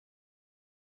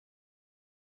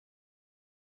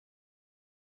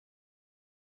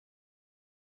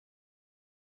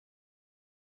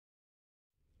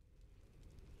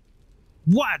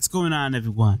What's going on,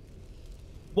 everyone?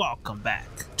 Welcome back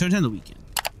to Nintendo Weekend.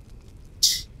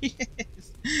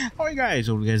 How are you guys?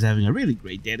 Hope you guys are having a really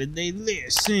great day today.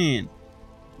 Listen,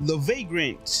 the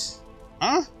Vagrant,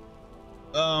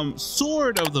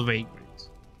 Sword of the Vagrant.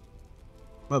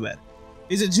 My bad.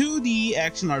 Is a 2D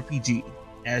action RPG.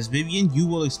 As Vivian, you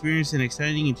will experience an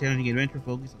exciting and challenging adventure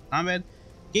focused on combat,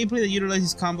 gameplay that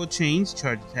utilizes combo chains,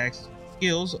 charge attacks, and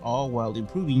skills, all while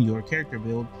improving your character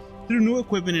build through new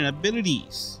equipment and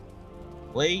abilities.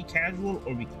 Play casual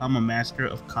or become a master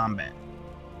of combat.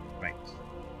 Right.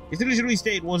 Its initial release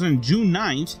date was on June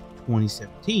 9th,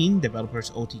 2017. Developers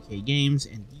OTK Games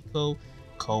and Deco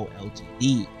Co.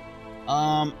 Ltd.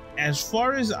 As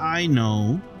far as I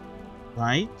know,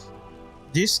 right,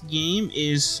 this game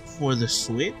is for the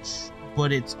Switch,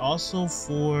 but it's also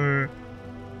for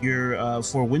your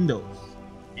for Windows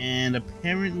and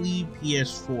apparently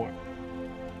PS4.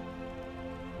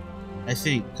 I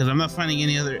think, because I'm not finding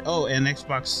any other. Oh, and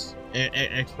Xbox,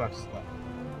 Xbox as well.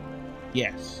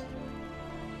 Yes.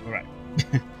 All right.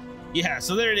 Yeah.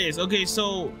 So there it is. Okay.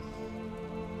 So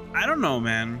I don't know,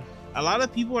 man. A lot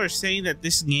of people are saying that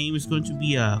this game is going to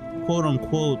be a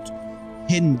quote-unquote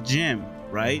hidden gem,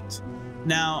 right?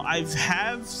 Now I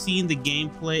have seen the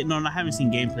gameplay. No, I haven't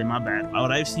seen gameplay. My bad.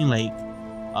 But I've seen like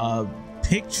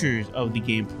pictures of the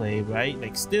gameplay, right?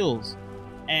 Like stills.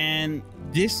 And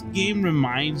this game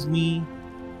reminds me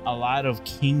a lot of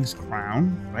King's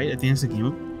Crown, right? I think that's the game.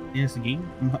 I think that's the game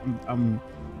I'm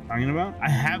talking about. I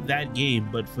have that game,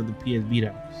 but for the PS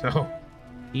Vita. So,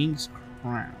 King's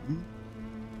Crown,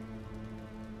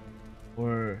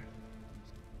 or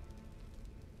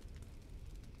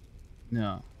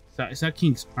no, it's not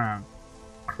King's Crown.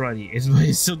 Cruddy.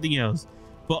 It's something else.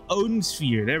 But Odin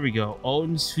Sphere. There we go.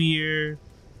 Odin Sphere.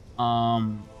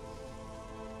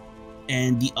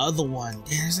 And the other one,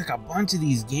 there's like a bunch of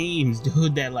these games,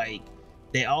 dude, that like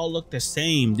they all look the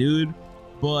same, dude.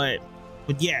 But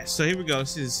yeah, so here we go.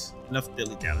 This is enough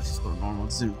dilly dally. Let's just go to normal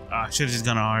zoom. I should have just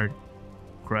gone hard.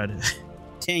 Crud.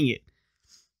 Dang it.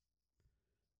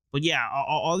 But yeah,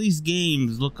 all these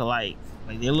games look alike.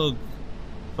 Like they look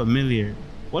familiar.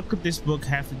 What could this book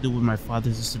have to do with my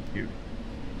father's disappearance?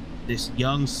 This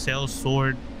young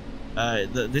sellsword,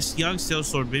 this young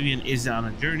sellsword Vivian is on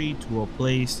a journey to a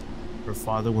place her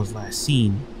father was last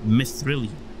seen,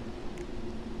 Mithrilium.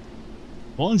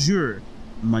 Bonjour,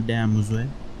 mademoiselle.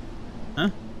 Huh?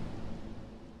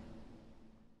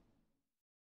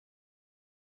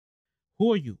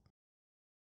 Who are you?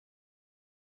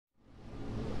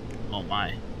 Oh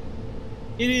my.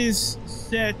 It is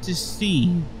sad to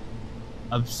see.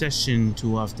 Obsession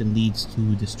too often leads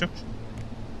to destruction.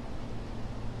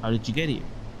 How did you get here?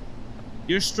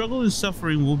 Your struggle and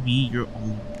suffering will be your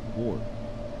own reward.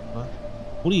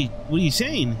 What are you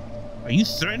saying? Are you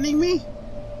threatening me?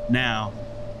 Now,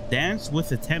 dance with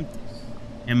the Temptress.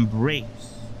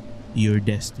 Embrace your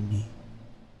destiny.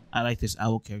 I like this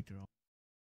owl character.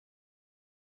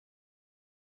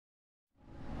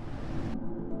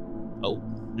 Oh,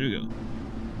 there you go.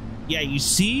 Yeah, you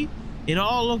see? It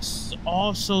all looks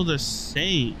also the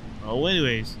same. Oh,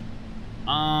 anyways.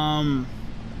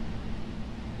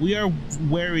 We are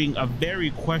wearing a very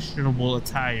questionable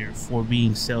attire for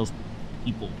being salespeople.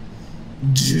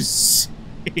 Just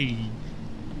say.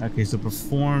 Okay, so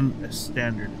perform a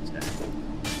standard attack.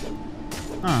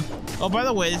 Huh. Oh, by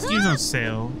the way, this game's on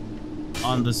sale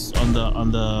on the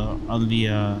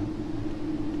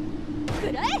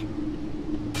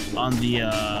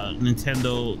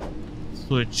Nintendo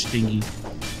Switch thingy.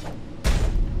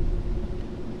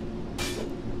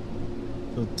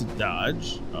 So to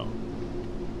dodge. Oh.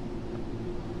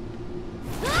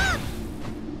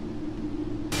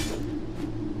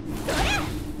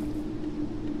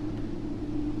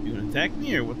 You gonna attack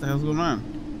me or what the hell's going on?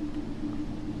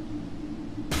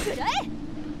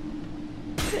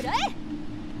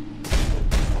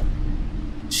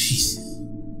 Jesus.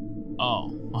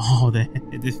 Oh,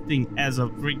 this thing has a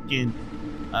freaking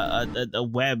a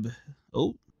web.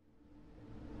 Oh.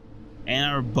 And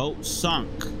our boat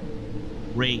sunk.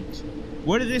 Rage.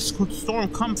 Where did this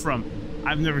storm come from?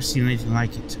 I've never seen anything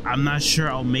like it. I'm not sure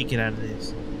I'll make it out of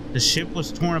this. The ship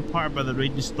was torn apart by the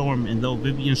raging storm, and though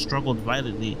Vivian struggled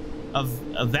valiantly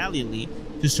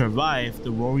to survive,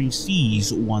 the roaring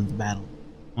seas won the battle.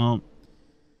 Well,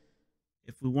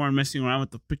 if we weren't messing around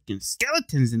with the freaking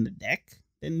skeletons in the deck,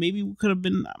 then maybe we could have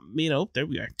been made out. There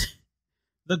we are.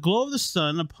 The glow of the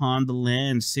sun upon the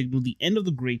land signaled the end of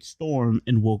the great storm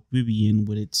and woke Vivian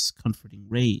with its comforting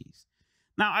rays.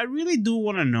 Now, I really do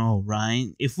want to know,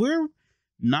 right? If we're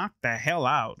knocked the hell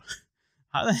out,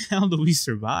 how the hell do we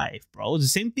survive, bro? It's the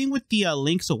same thing with the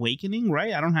Link's Awakening,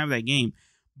 right? I don't have that game.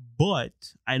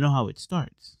 but I know how it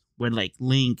starts. Where like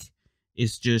Link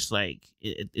is just like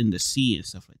in the sea and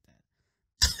stuff like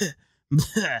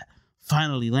that.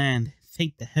 Finally land.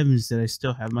 Thank the heavens that I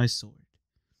still have my sword.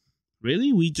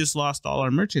 Really? We just lost all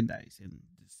our merchandise and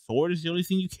the sword is the only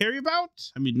thing you care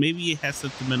about? I mean, maybe it has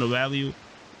sentimental value,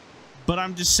 but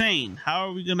I'm just saying, how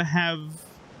are we gonna have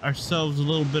ourselves a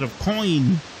little bit of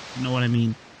coin? You know what I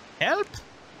mean? Help?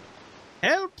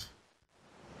 Help?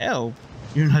 Help?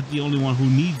 You're not the only one who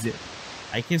needs it.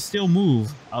 I can still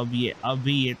move, albeit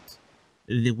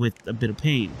with a bit of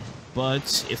pain.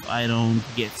 But if I don't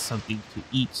get something to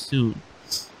eat soon.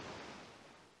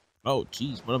 Oh,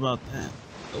 jeez, what about that?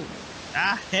 Oh,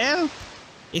 help!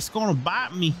 It's gonna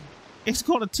bite me. It's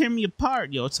gonna tear me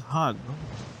apart. Yo, it's a hug, bro.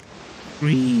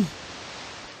 Breathe.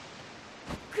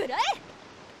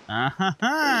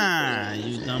 Ah-ha-ha!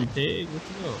 You dumb pig. Where'd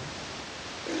you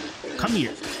go? Come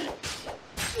here.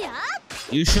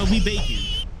 You shall be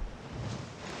bacon.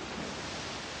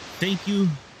 Thank you,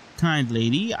 kind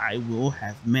lady. I will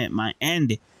have met my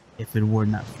end if it were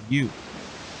not for you.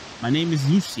 My name is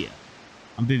Lucia.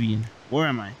 I'm Vivian. Where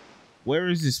am I? Where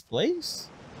is this place?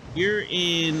 You're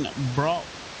in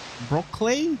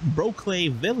Brockley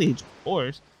Village, of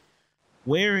course.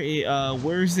 Where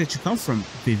is it you come from,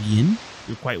 Vivian?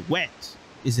 You're quite wet.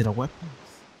 Is it a wet place?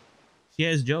 She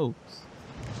has jokes.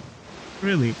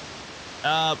 Really?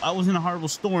 I was in a horrible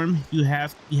storm. You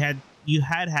had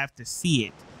to see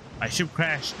it. My ship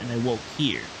crashed and I woke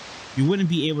here. You wouldn't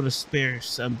be able to spare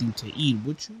something to eat,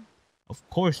 would you? Of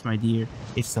course, my dear.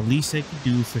 It's the least I could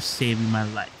do for saving my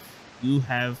life. You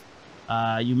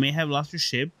may have lost your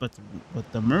ship, but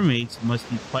the mermaids must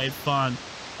be quite fond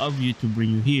of you to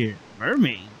bring you here.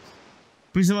 Mermaids?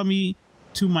 Please allow me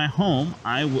to my home.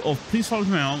 Please follow me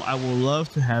to my home. I will love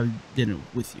to have dinner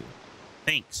with you.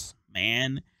 Thanks,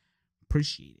 man.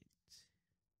 Appreciate it.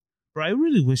 Bro, I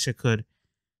really wish I could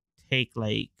take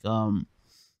like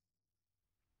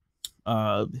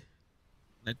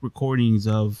recordings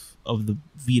of the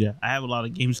Vita. I have a lot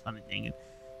of games on it, dang it,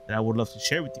 that I would love to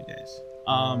share with you guys.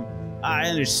 I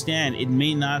understand it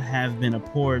may not have been a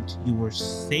port you were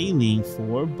sailing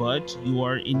for, but you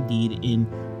are indeed in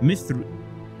Mithrilia?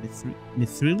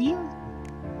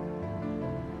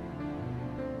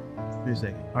 Wait a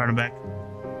second. Alright, I'm back.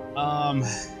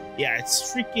 Yeah,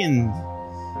 it's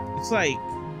like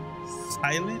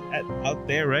silent out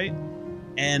there, right?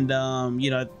 And you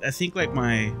know, I think like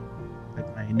my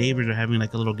neighbors are having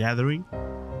like a little gathering.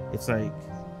 It's like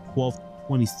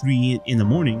 12:23 in the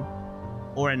morning,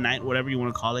 or at night, whatever you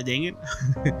want to call it, dang it.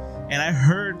 And I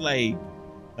heard like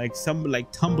some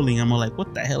like tumbling. I'm like,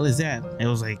 what the hell is that? It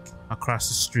was like across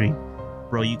the street.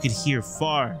 Bro, you could hear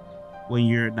far when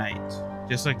you're at night.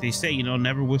 Just like they say, you know,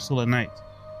 never whistle at night.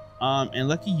 And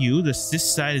lucky you,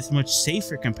 this side is much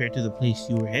safer compared to the place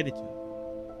you were headed to.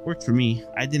 Worked for me.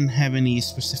 I didn't have any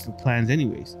specific plans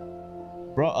anyways.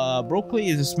 Brockley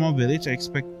is a small village. I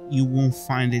expect you won't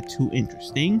find it too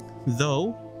interesting,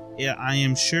 though. Yeah, I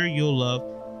am sure you'll love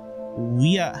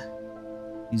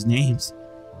these names.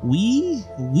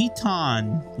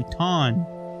 Wheaton.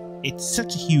 It's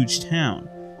such a huge town.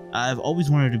 I've always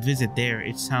wanted to visit there.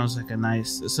 It sounds like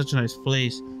such a nice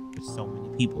place with so many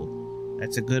people.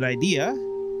 That's a good idea.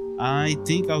 I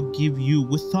think I'll give you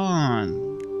Wheaton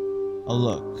a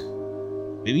look.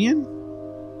 Vivian?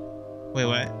 Wait,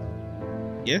 what?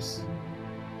 Yes?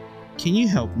 Can you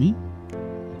help me?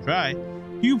 I'll try.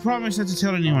 You promise not to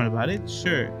tell anyone about it?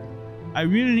 Sure. I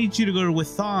really need you to go to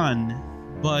Wheaton,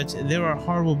 but there are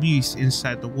horrible beasts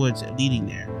inside the woods leading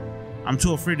there. I'm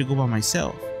too afraid to go by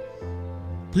myself.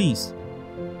 Please,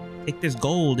 take this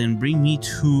gold and bring me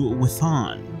to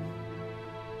Wheaton.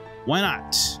 Why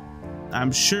not?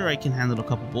 I'm sure I can handle a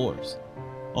couple boars.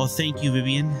 Oh, thank you,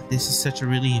 Vivian. This is such a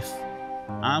relief.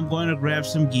 I'm going to grab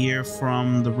some gear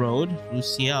from the road.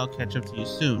 Lucia, I'll catch up to you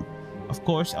soon. Of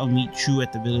course, I'll meet you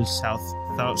at the village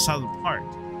southern part.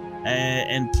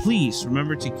 And please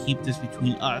remember to keep this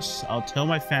between us. I'll tell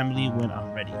my family when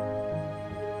I'm ready.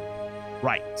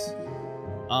 Right.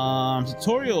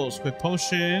 Tutorials. Quick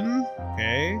potion.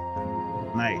 Okay.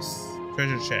 Nice.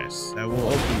 Treasure chest. I will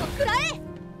open it.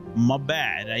 My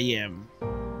bad. I am.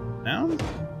 Now?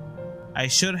 I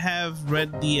should have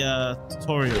read the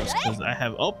tutorials because I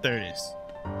have. Oh, there it is.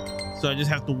 So I just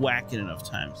have to whack it enough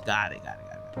times. Got it.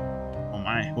 Oh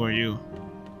my, who are you?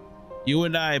 You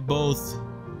and I both,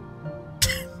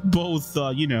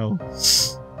 you know,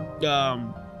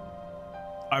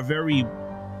 are very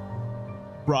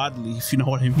broadly, if you know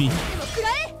what I mean.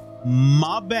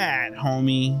 My bad,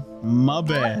 homie. My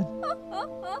bad.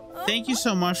 Thank you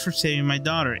so much for saving my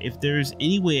daughter. If there is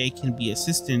any way I can be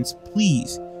assistance,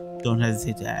 please don't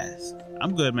hesitate to ask.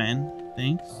 I'm good, man.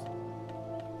 Thanks.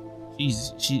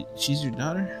 She's your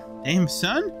daughter? Damn,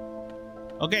 son.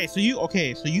 Okay, so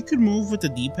you can move with the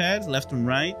D-pads, left and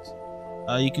right.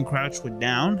 You can crouch with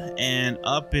down, and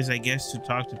up is, I guess, to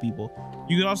talk to people.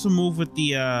 You can also move with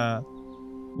the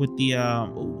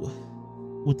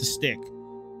stick.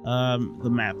 The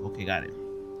map. Okay, got it.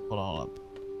 Hold up.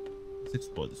 Let's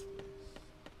explore this place.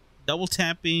 Double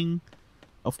tapping,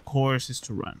 of course, is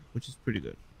to run, which is pretty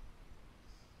good.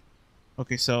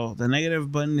 Okay, so the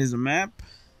negative button is a map,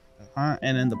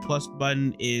 and then the plus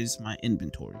button is my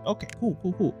inventory. Okay,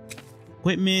 cool.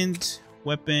 Equipment,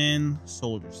 weapon,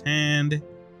 soldier's hand.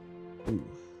 Ooh.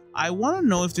 I want to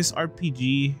know if this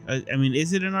RPG, I mean,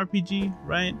 is it an RPG,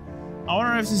 right? I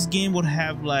wonder if this game would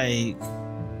have like,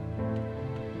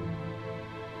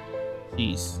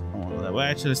 jeez, well,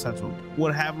 actually, let's talk to him.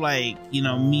 Would have like, you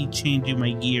know, me changing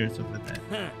my gear and stuff like that.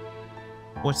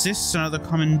 What's this? Another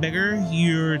common beggar?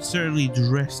 You're certainly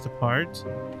dressed apart.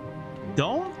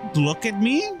 Don't look at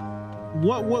me.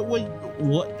 What?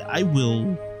 I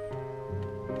will.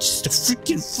 Just a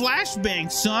freaking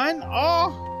flashbang, son.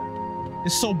 Oh,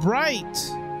 it's so bright.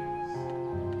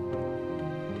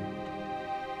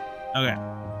 Okay.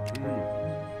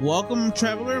 Welcome,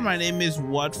 traveler. My name is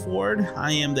Watford.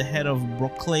 I am the head of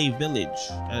Brockley Village.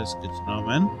 That's good to know,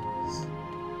 man.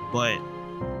 But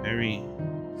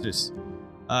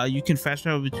you can fast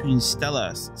travel between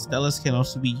Stellas. Stellas can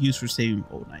also be used for saving.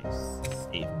 Oh, nice.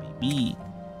 Save, baby.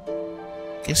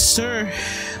 Yes, sir.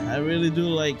 I really do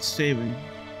like saving.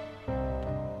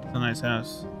 It's a nice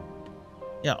house.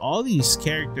 Yeah, all these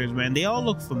characters, man, they all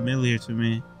look familiar to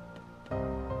me.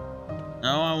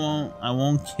 No, I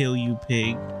won't kill you,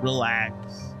 pig. Relax.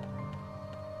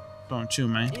 Don't you,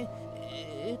 man?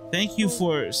 Thank you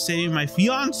for saving my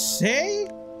fiance.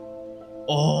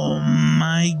 Oh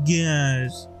my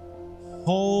gosh.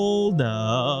 Hold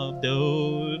up,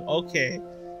 dude. Okay.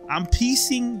 I'm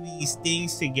piecing these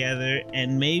things together,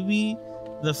 and maybe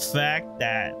the fact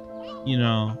that, you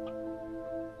know,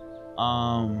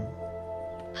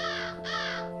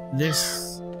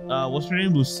 this what's her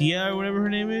name, Lucia or whatever her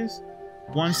name is,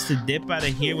 wants to dip out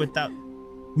of here without.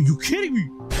 Are you kidding me?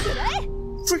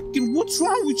 Freaking, what's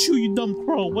wrong with you, you dumb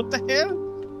crow? What the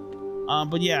hell?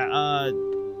 But yeah,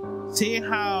 seeing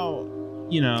how,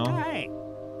 you know,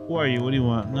 who are you? What do you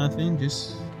want? Nothing.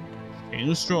 Just taking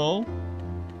a stroll.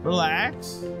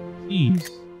 Relax. Jeez.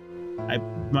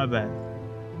 My bad.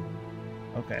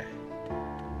 Okay.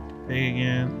 Take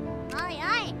again.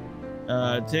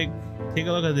 Take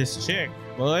a look at this chick,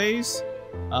 boys.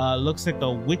 Looks like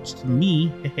a witch to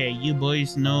me. Hey, you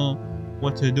boys know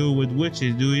what to do with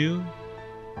witches, do you?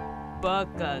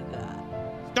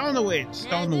 Stone the witch.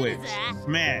 Stone the witch.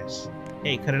 Smash.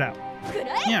 Hey, cut it out.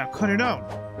 Yeah, cut it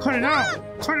out. Cut it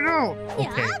out. Cut it out.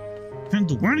 Okay. Can't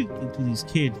do anything to these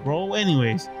kids, bro.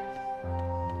 Anyways,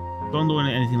 don't do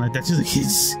anything like that to the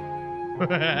kids.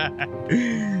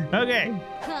 Okay.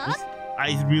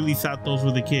 I really thought those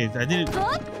were the kids. I didn't.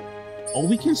 Oh,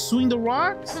 we can swing the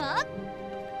rocks?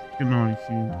 You know,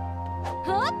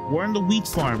 we're in the wheat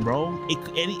farm, bro.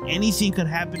 Anything could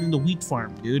happen in the wheat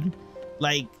farm, dude.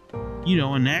 Like, you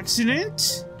know, an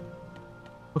accident.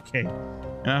 Okay.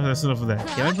 That's enough of that.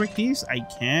 Can I break these? I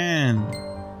can.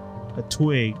 A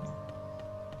twig.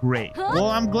 Great. Well,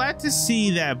 I'm glad to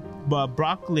see that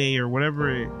broccoli or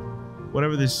whatever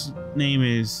this name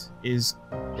is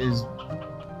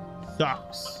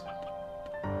sucks.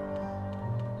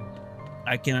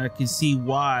 I can see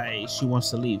why she wants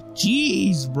to leave.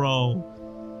 Jeez, bro.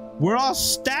 We're all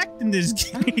stacked in this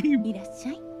game.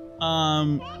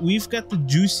 We've got the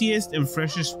juiciest and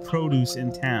freshest produce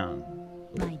in town.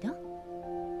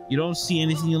 You don't see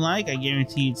anything you like? I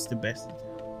guarantee it's the best in town.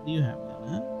 What do you have then,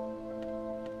 huh?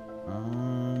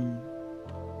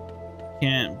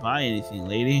 Can't buy anything,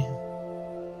 lady.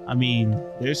 I mean,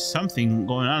 there's something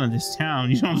going on in this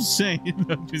town. You know what I'm saying?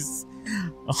 I'm just,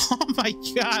 oh my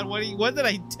god! What did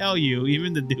I tell you?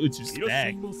 Even the dudes are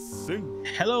stacked.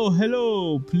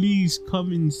 Hello. Please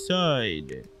come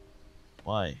inside.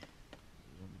 Why? You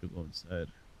want me to go inside?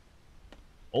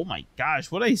 Oh my gosh!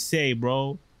 What did I say,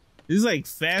 bro? This is like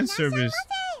fan service.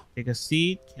 Take a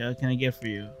seat. What can I get for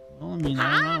you? Well, I mean,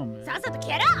 I don't know,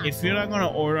 man. If you're not gonna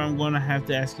order, I'm gonna have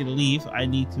to ask you to leave. I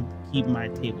need to keep my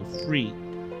table free.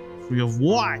 Free of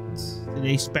what?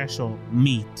 Today's special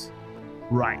meat.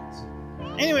 Right.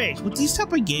 Anyways, with these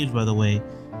type of games, by the way,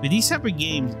 with these type of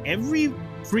games, every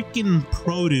freaking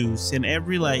produce and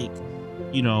every, like,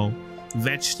 you know,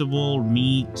 vegetable,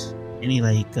 meat, any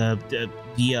like the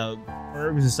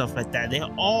herbs and stuff like that, they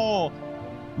all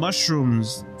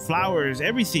mushrooms, flowers,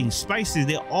 everything, spices.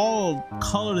 They all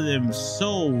color them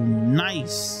so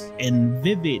nice and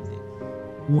vivid.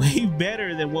 Way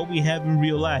better than what we have in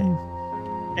real life.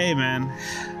 Hey man,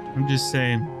 I'm just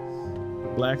saying.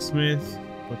 Blacksmith,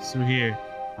 what's through here?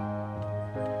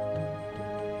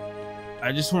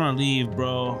 I just want to leave,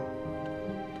 bro.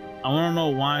 I want to know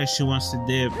why she wants to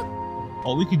dip.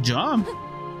 Oh, we could jump.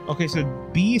 Okay, so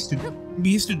B is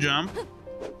to jump.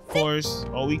 Of course.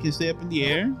 Oh, we can stay up in the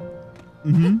air.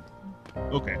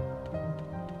 Okay.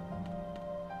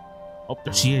 Oh,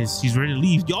 there she is. She's ready to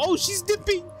leave. Yo, she's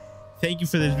dipping. Thank you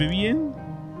for this, Vivian.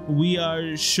 We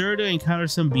are sure to encounter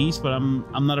some beasts, but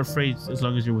I'm not afraid as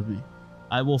long as you're with me.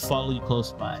 I will follow you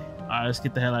close by. All right, let's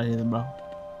get the hell out of here, then, bro.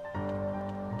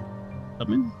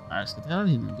 Come in. All right, let's get the hell out of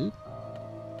here, then, dude.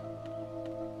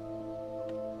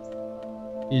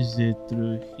 Is it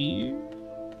through here?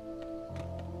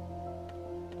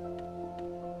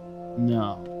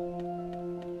 No.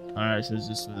 All right, so it's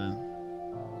this way then,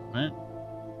 right?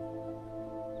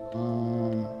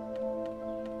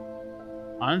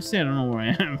 Honestly, I don't know where I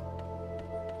am.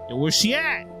 Yo, where's she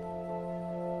at?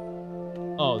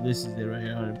 Oh, this is it right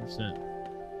here,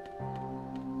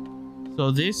 100%.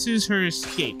 So this is her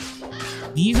escape.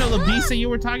 These are the beasts that you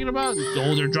were talking about?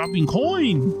 Oh, they're dropping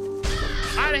coin.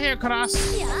 Out of here, Karas.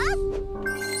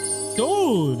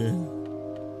 Dude,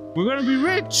 we're gonna be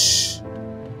rich.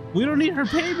 We don't need her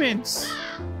payments.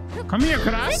 Come here,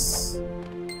 Karas.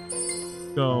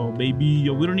 Go, baby.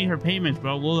 Yo, we don't need her payments,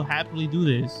 bro. We'll happily do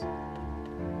this.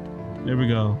 There we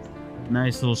go.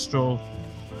 Nice little stroll.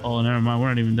 Oh, never mind. We're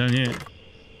not even done yet.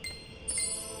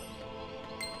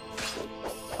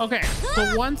 Okay,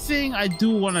 so one thing I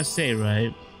do want to say,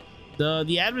 right?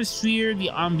 The atmosphere, the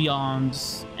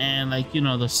ambiance, and like, you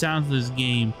know, the sounds of this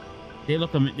game,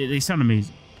 they sound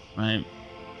amazing, right?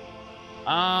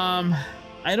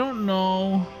 I don't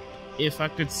know if I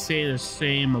could say the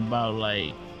same about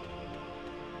like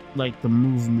the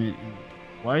movement.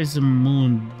 Why is the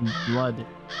moon blood?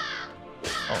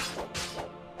 Oh,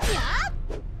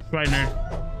 that's right, nerd.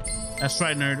 That's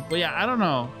right, nerd. But yeah, I don't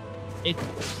know.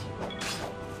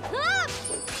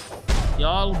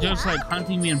 Y'all just like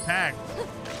hunting me in packs.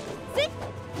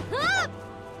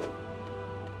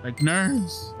 Like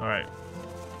nerds. All right.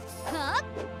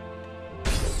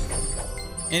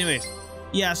 Anyways,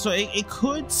 yeah, so it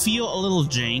could feel a little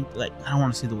jank. Like, I don't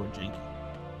want to say the word janky.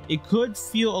 It could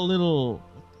feel a little...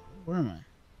 Where am I?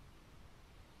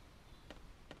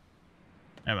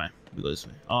 Never mind. We go this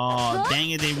way. Oh,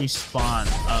 dang it, they respawn.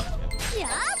 Okay.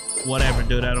 Whatever,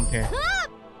 dude. I don't care.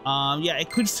 Yeah, it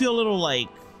could feel a little like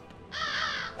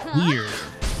weird.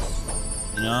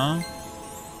 You know?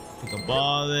 Take a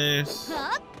ball of this.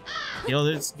 Kill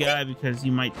this guy because he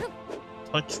might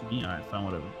touch me. Alright, fine,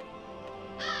 whatever.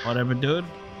 Whatever, dude.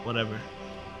 Whatever.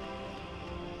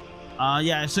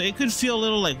 Yeah, so it could feel a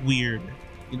little like weird,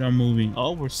 you know, moving.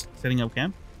 Oh, we're setting up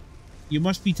camp. You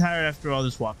must be tired after all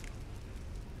this walking.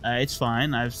 It's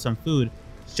fine. I have some food.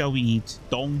 Shall we eat?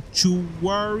 Don't you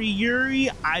worry,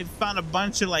 Yuri. I found a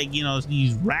bunch of like, you know,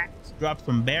 these rats dropped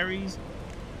some berries.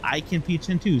 I can pitch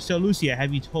in too. So, Lucia,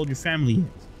 have you told your family yet?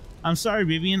 I'm sorry,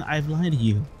 Vivian. I've lied to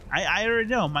you. I already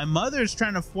know. My mother is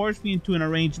trying to force me into an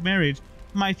arranged marriage.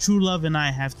 My true love and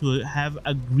I have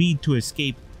agreed to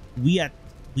escape. We are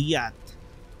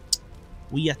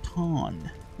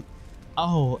torn.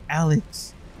 Oh,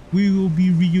 Alex, we will be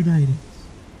reunited.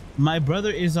 My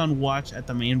brother is on watch at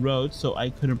the main road, so I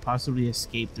couldn't possibly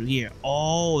escape through here.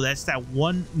 Oh, that's that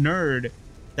one nerd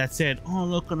that said, oh,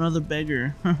 look, another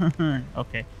beggar.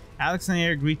 Okay. Alex and I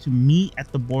agreed to meet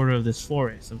at the border of this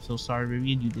forest. I'm so sorry,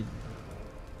 Vivian, you didn't.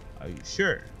 Are you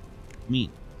sure? Me.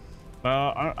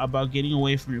 About getting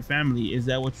away from your family, is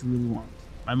that what you really want?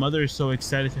 My mother is so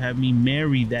excited to have me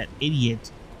marry that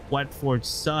idiot Watford's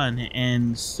son,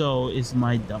 and so is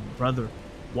my dumb brother,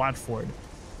 Watford.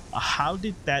 How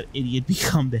did that idiot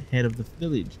become the head of the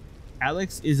village?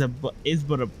 Alex is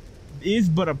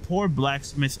but a poor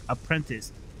blacksmith's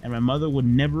apprentice, and my mother would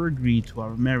never agree to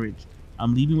our marriage.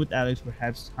 I'm leaving with Alex.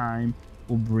 Perhaps time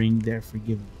will bring their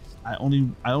forgiveness. I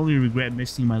only regret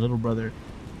missing my little brother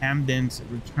Hamden's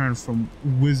return from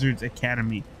Wizard's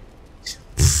Academy.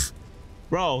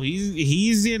 Bro,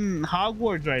 he's in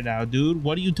Hogwarts right now, dude.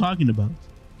 What are you talking about?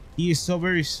 He is so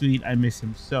very sweet. I miss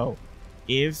him so.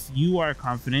 If you are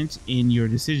confident in your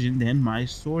decision, then my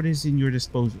sword is in your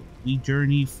disposal. We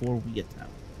journey for Weat Town.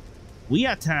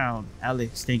 Weat Town.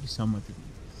 Alex, thank you so much.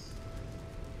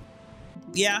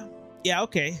 Yeah,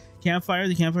 okay. Campfire.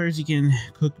 The campfires you can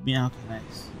cook me out. Okay,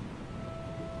 nice.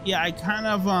 Yeah, I kind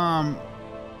of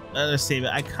let's save it.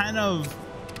 I kind of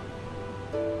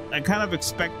I kind of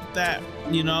expected that,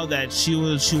 you know, that she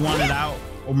wanted out.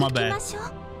 Oh, my bad.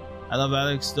 I love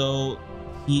Alex, though.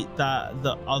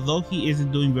 Although he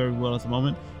isn't doing very well at the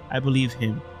moment, I believe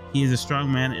him. He is a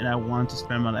strong man, and I want to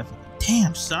spend my life with him.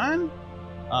 Damn, son.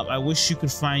 I wish you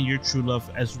could find your true love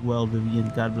as well,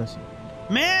 Vivian. God bless you.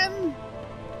 Man,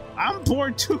 I'm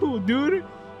poor too, dude.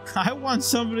 I want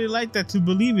somebody like that to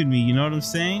believe in me. You know what I'm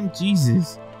saying?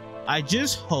 Jesus. I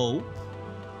just hope,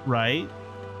 right?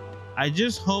 I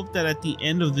just hope that at the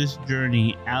end of this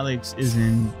journey, Alex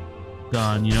isn't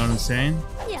gone. You know what I'm saying?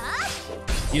 Yeah.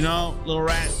 You know, little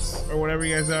rats or whatever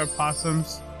you guys are,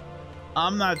 possums.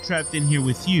 I'm not trapped in here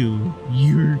with you.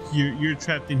 You're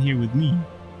trapped in here with me.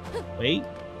 Wait.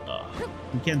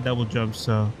 We can't double jump,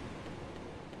 so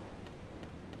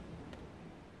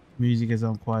music is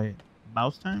on quiet.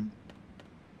 Mouse time.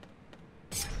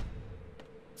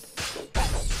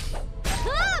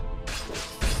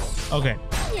 Okay.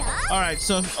 All right.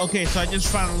 So okay. So I just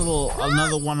found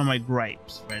another one of my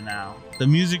gripes right now. The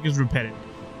music is repetitive.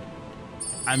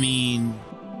 I mean,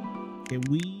 can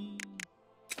we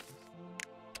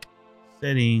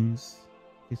settings?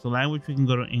 Okay. So language, we can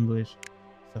go to English.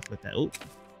 Stuff like that. Oh.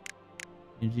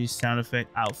 Energy, sound effect,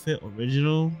 outfit,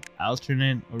 original,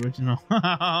 alternate, original.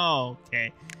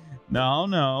 Okay.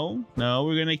 No.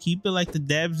 We're gonna keep it like the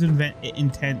devs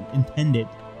intended.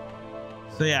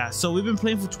 So yeah, so we've been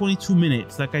playing for 22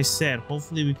 minutes. Like I said,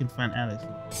 hopefully we can find Alex.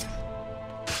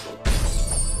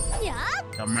 Yeah.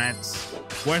 Dumb rats.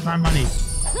 Where's my money?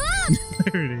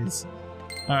 There it is.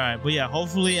 All right, but yeah,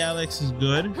 hopefully Alex is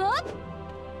good. Like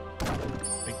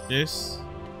this.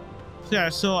 So yeah,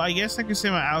 so I guess I can say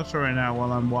my outro right now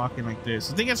while I'm walking like this.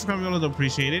 So thank you guys for coming on. I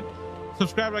appreciate it.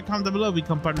 Subscribe, like, comment down below.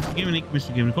 Become partners for Gaming, Mr.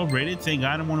 Gaming Incorporated. Thank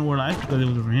God I want to war life because it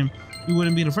was for him. We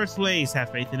wouldn't be in the first place.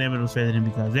 Have faith in him. It was faith in him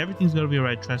because everything's gonna be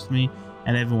alright. Trust me.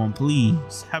 And everyone,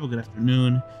 please have a good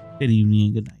afternoon, good evening,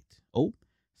 and good night. Oh,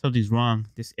 something's wrong.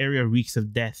 This area reeks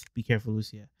of death. Be careful,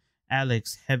 Lucia.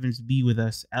 Alex, heavens be with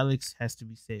us. Alex has to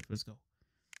be safe. Let's go.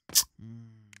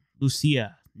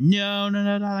 Lucia. No,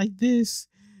 not like this.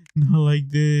 Not like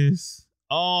this.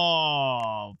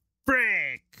 Oh,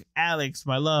 frick. Alex,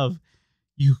 my love.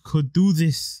 You could do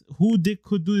this. Who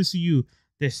could do this to you?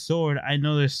 This sword. I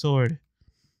know this sword.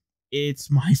 It's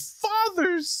my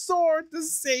father's sword. The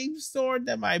same sword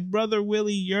that my brother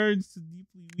Willie yearns to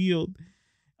deeply wield.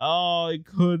 Oh,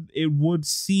 it would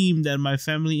seem that my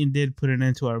family indeed put an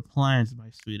end to our plans, my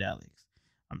sweet Alex.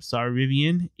 I'm sorry,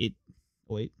 Vivian.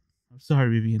 I'm sorry,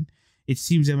 Vivian. It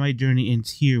seems that my journey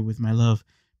ends here with my love.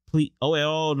 Please.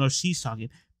 Oh, no, she's talking.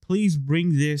 Please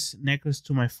bring this necklace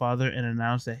to my father and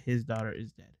announce that his daughter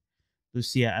is dead.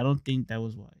 Lucia, I don't think that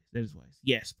was wise. That is wise.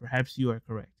 Yes, perhaps you are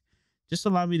correct. Just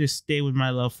allow me to stay with my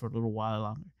love for a little while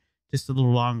longer. Just a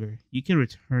little longer. You can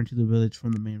return to the village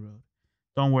from the main road.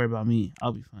 Don't worry about me.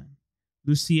 I'll be fine.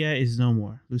 Lucia is no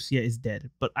more. Lucia is dead,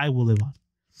 but I will live on.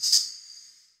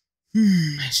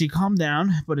 She calmed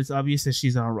down, but it's obvious that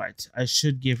she's all right. I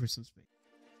should give her some space.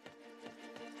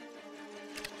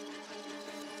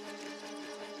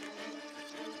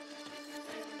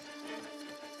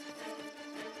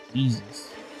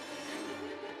 Jesus.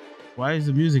 Why is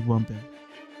the music bumping?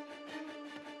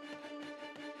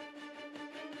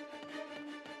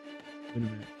 Wait a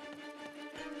minute.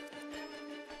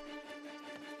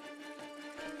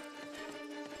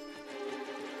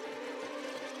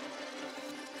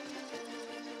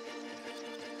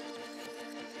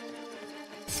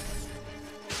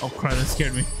 Oh crap, that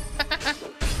scared me.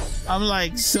 I'm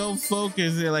like so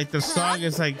focused, like the song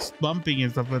is like bumping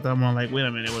and stuff like that. I'm like, wait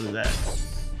a minute, what is that?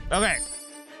 Okay,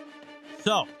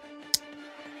 so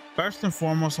first and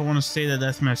foremost, I want to say that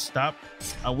that's messed up.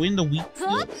 Are we in the wheat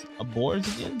fields of boars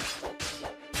again?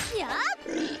 Yeah.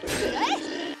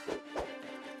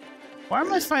 Why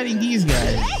am I fighting these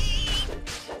guys?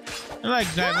 They're like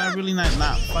not really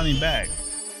not fighting back.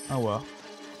 Oh well.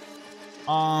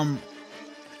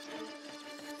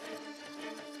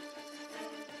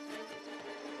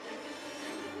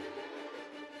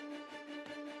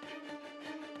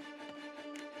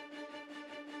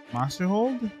 Monster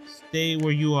hold? Stay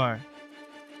where you are.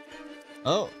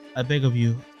 Oh, I beg of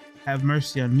you, have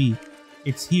mercy on me.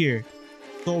 It's here.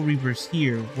 Soul Reaper's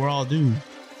here. We're all doomed.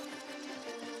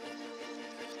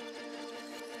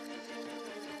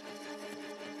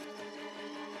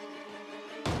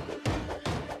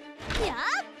 Yeah.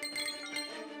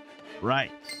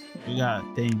 Right. We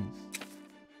got things.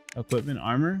 Equipment,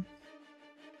 armor.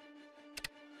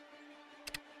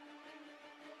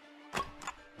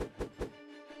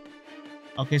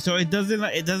 Okay, so it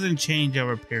doesn't change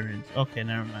our appearance. Okay,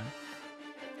 never mind.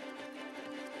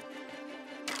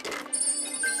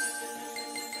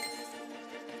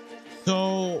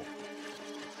 So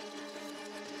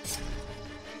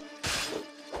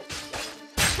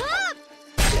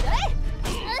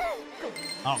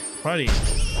oh, buddy.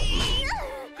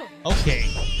 Okay,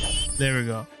 there we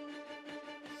go.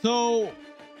 So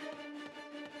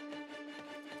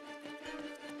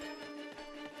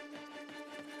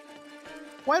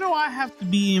why do I have to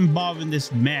be involved in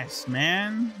this mess,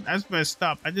 man? That's messed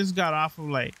up. I just got off of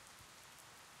like,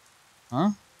 huh?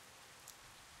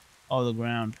 Oh, the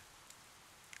ground.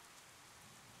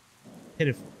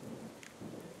 Pitiful.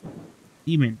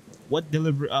 Demon, what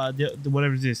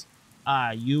whatever is this?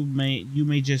 You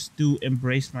may just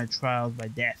embrace my trials by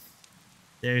death.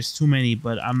 There's too many,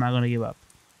 but I'm not gonna give up.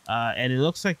 And it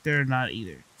looks like they're not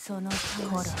either. First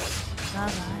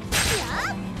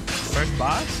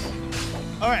boss?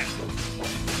 Alright.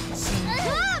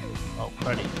 Oh,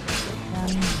 buddy.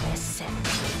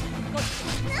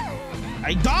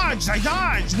 I dodged!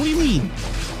 What do you mean?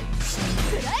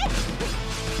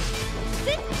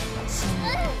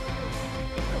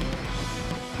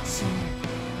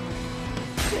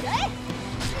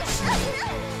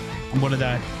 I'm gonna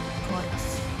die.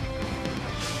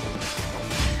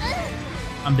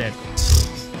 I'm dead.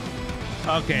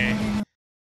 Okay.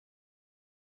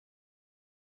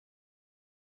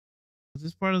 Is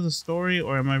this part of the story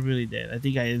or am I really dead? I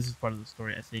think this is part of the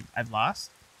story. I think I've lost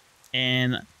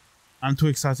and I'm too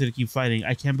excited to keep fighting.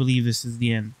 I can't believe this is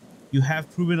the end. You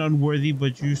have proven unworthy,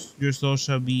 but your soul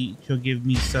shall give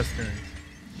me sustenance.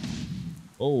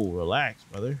 Oh, relax,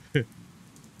 brother.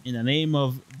 In the name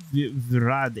of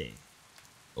Virade.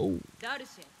 Oh.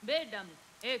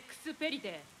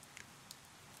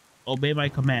 Obey my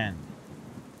command.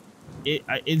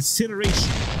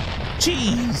 Incineration.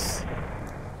 Jeez.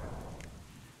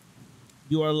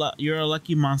 You're a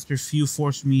lucky monster. Few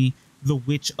forced me, the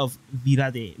witch of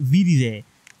Viride,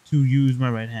 to use my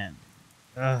right hand.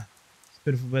 This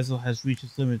pitiful vessel has reached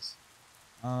its limits.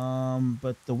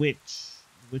 But the witch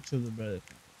of the brother.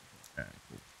 Alright,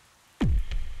 cool.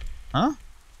 Huh?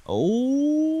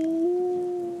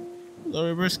 Oh, the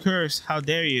reverse curse. How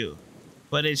dare you?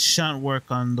 But it shan't work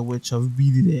on the witch of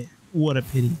Viride. What a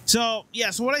pity. So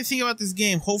yeah, so what I think about this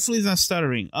game, hopefully it's not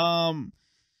stuttering. It's a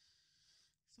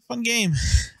fun game,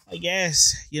 I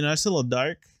guess. You know, it's a little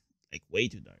dark, like way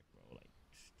too dark, bro. Like,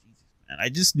 Jesus, man, I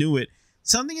just knew it.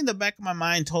 Something in the back of my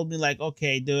mind told me like,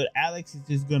 okay, dude, Alex is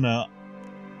just gonna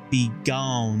be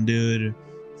gone, dude.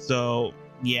 So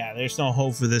yeah, there's no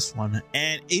hope for this one.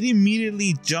 And it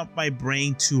immediately jumped my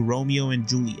brain to Romeo and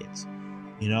Juliet,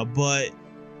 you know, but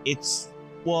it's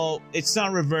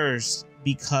not reversed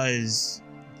because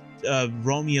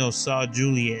Romeo saw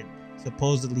Juliet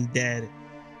supposedly dead,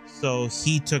 so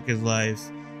he took his life,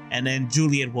 and then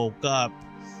Juliet woke up,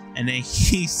 and then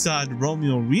he saw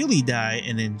Romeo really die,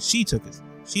 and then she took her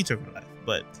life.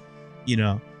 But you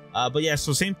know, but yeah,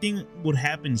 so same thing would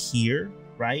happen here,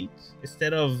 right?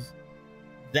 Instead of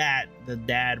that, the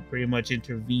dad pretty much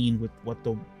intervened with what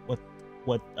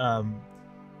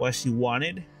she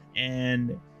wanted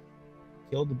and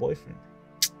killed the boyfriend.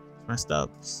 It's messed up.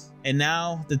 And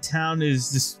now the town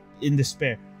is just in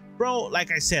despair, bro. Like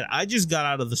I said, I just got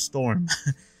out of the storm.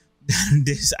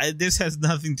 This has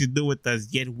nothing to do with us,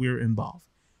 yet we're involved.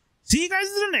 See you guys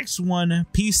in the next one.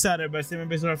 Peace out, everybody. Stay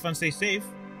members of our fun, stay safe.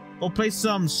 Go play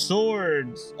some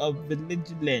Swords of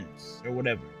Vigilance or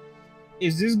whatever.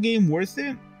 Is this game worth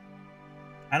it?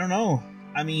 I don't know.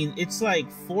 I mean, it's like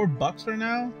 $4 right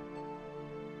now.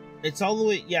 It's all the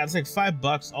way, yeah, it's like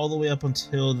 $5 all the way up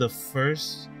until the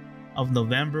 1st of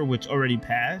November, which already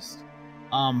passed.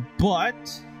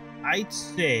 But I'd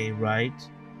say, right,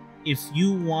 if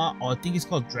you want, oh, I think it's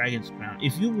called Dragon's Crown.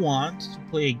 If you want to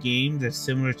play a game that's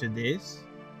similar to this,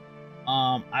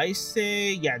 I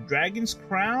say, yeah, Dragon's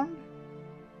Crown,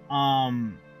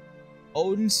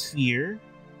 Odin's Sphere,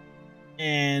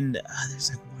 and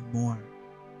there's like one more,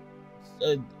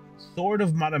 Sword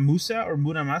of Madamusa or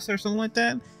Muramasa or something like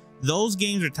that. Those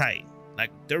games are tight. Like,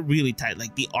 they're really tight.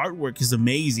 Like, the artwork is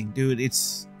amazing, dude.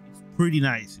 It's pretty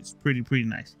nice. It's pretty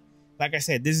nice. Like I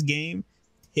said, this game,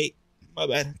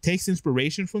 takes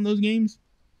inspiration from those games,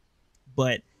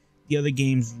 but the other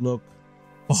games look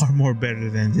far more better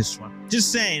than this one.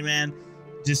 Just saying, man.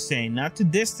 Just saying. Not to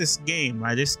diss this game,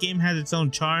 right? This game has its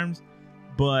own charms,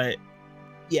 but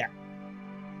yeah,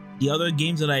 the other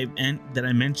games that I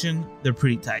mentioned, they're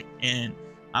pretty tight, and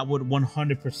I would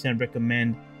 100%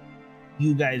 recommend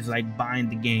you guys like buying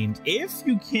the games if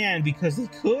you can, because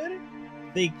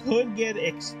they could get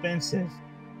expensive.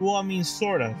 Well, I mean,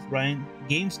 sort of, right?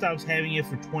 GameStop's having it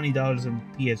for $20 on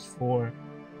PS4.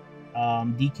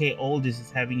 DK Oldest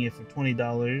is having it for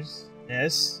 $20.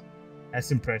 Yes, that's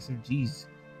impressive. Jeez.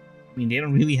 I mean, they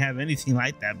don't really have anything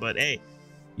like that, but hey,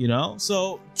 you know.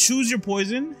 So choose your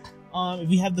poison. If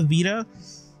you have the Vita,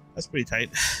 that's pretty tight.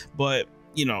 But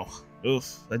you know,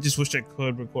 oof, I just wish I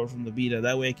could record from the Vita.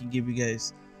 That way I can give you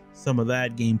guys some of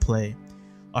that gameplay.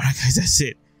 All right, guys, that's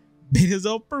it. Betas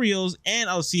out for reals, and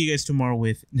I'll see you guys tomorrow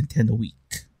with Nintendo Week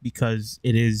because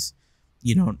it is,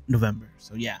 you know, November.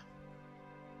 So yeah.